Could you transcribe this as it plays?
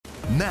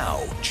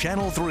Now,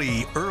 Channel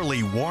 3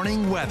 early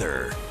warning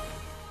weather.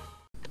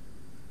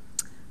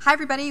 Hi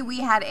everybody,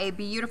 we had a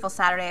beautiful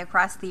Saturday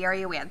across the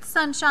area. We had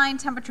sunshine,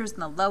 temperatures in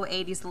the low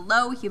 80s,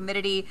 low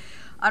humidity.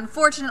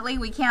 Unfortunately,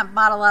 we can't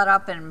bottle that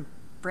up and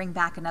bring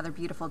back another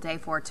beautiful day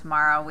for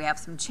tomorrow. We have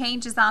some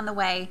changes on the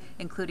way,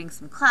 including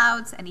some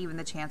clouds and even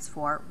the chance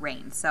for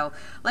rain. So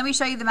let me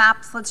show you the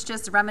maps. Let's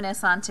just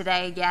reminisce on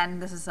today again.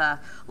 This is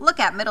a look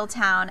at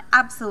Middletown.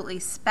 Absolutely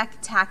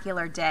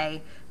spectacular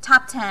day.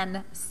 Top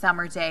 10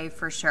 summer day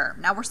for sure.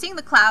 Now we're seeing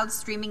the clouds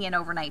streaming in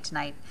overnight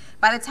tonight.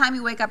 By the time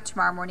you wake up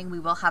tomorrow morning, we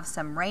will have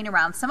some rain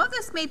around. Some of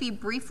this may be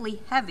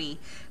briefly heavy.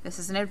 This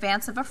is in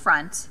advance of a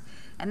front.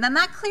 And then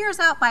that clears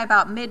out by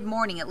about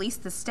mid-morning, at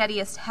least the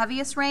steadiest,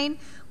 heaviest rain.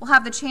 We'll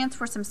have the chance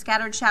for some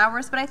scattered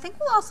showers, but I think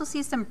we'll also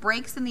see some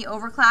breaks in the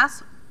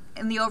overcast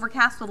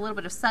with a little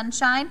bit of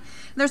sunshine.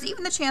 And there's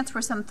even the chance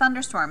for some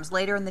thunderstorms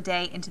later in the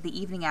day into the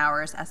evening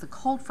hours as the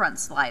cold front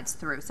slides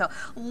through. So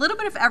a little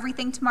bit of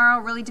everything tomorrow,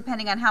 really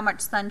depending on how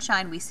much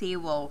sunshine we see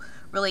will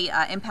really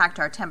impact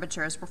our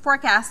temperatures. We're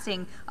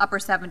forecasting upper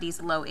 70s,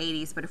 low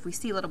 80s, but if we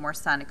see a little more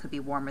sun, it could be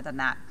warmer than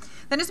that.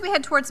 Then as we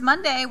head towards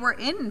Monday, we're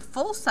in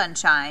full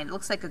sunshine. It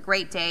looks like a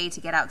great day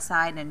to get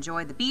outside and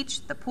enjoy the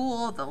beach, the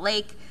pool, the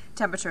lake.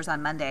 Temperatures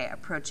on Monday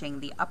approaching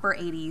the upper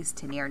 80s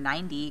to near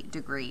 90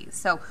 degrees.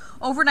 So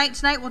overnight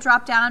tonight we'll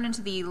drop down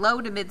into the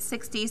low to mid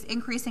 60s,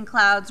 increasing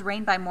clouds,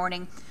 rain by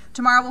morning.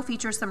 Tomorrow will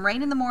feature some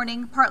rain in the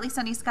morning, partly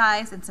sunny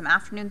skies, and some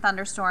afternoon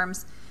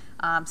thunderstorms.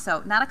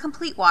 So not a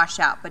complete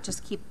washout, but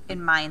just keep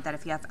in mind that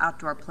if you have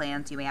outdoor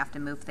plans, you may have to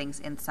move things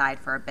inside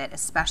for a bit,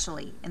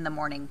 especially in the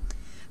morning.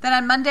 Then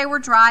on Monday, we're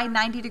dry,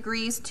 90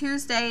 degrees.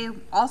 Tuesday,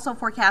 also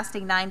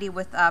forecasting 90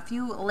 with a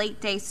few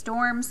late day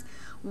storms.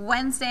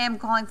 Wednesday, I'm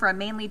calling for a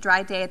mainly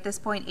dry day at this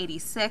point,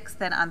 86.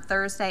 Then on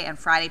Thursday and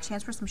Friday,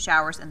 chance for some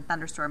showers and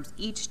thunderstorms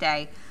each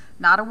day.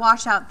 Not a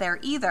washout there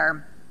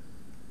either.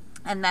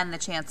 And then the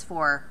chance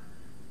for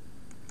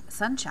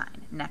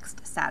sunshine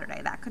next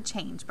Saturday. That could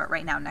change, but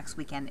right now, next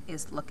weekend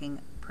is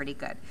looking pretty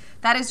good.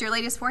 That is your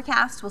latest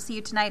forecast. We'll see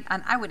you tonight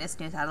on Eyewitness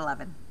News at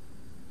 11.